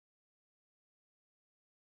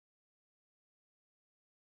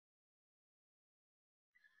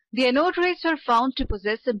The anode rays were found to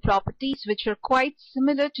possess some properties which were quite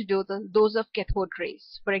similar to those of cathode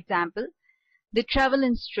rays. For example, they travel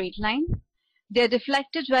in straight line. They are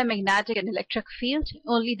deflected by magnetic and electric field.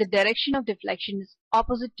 Only the direction of deflection is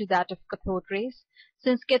opposite to that of cathode rays,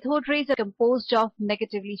 since cathode rays are composed of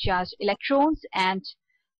negatively charged electrons and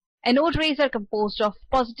anode rays are composed of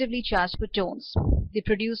positively charged protons. They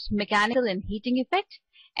produce mechanical and heating effect,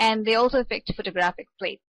 and they also affect photographic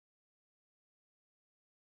plate.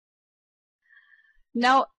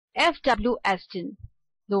 Now, F.W. Aston,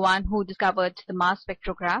 the one who discovered the mass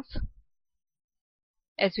spectrograph,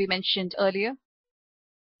 as we mentioned earlier,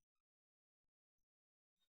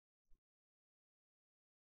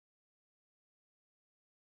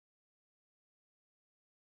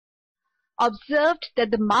 observed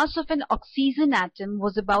that the mass of an oxygen atom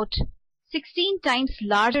was about 16 times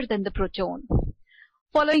larger than the proton.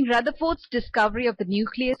 Following Rutherford's discovery of the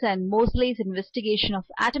nucleus and Moseley's investigation of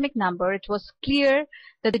atomic number, it was clear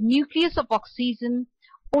that the nucleus of oxygen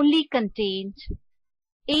only contained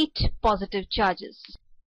 8 positive charges.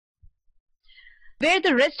 Where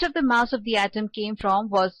the rest of the mass of the atom came from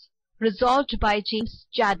was resolved by James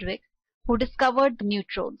Chadwick, who discovered the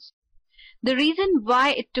neutrons. The reason why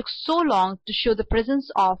it took so long to show the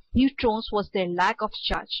presence of neutrons was their lack of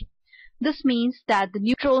charge. This means that the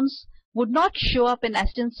neutrons would not show up in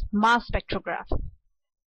Aston's mass spectrograph.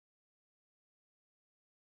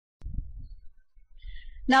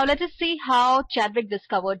 Now let us see how Chadwick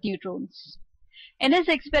discovered neutrons. In his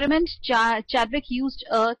experiment, Chadwick used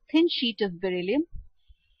a thin sheet of beryllium.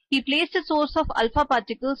 He placed a source of alpha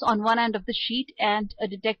particles on one end of the sheet and a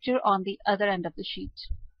detector on the other end of the sheet.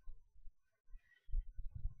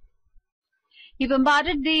 He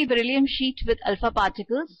bombarded the beryllium sheet with alpha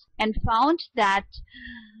particles and found that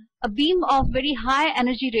a beam of very high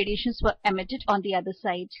energy radiations were emitted on the other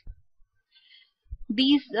side.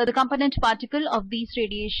 The component particle of these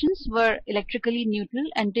radiations were electrically neutral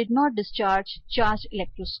and did not discharge charged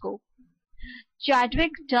electroscope.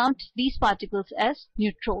 Chadwick termed these particles as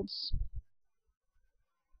neutrons.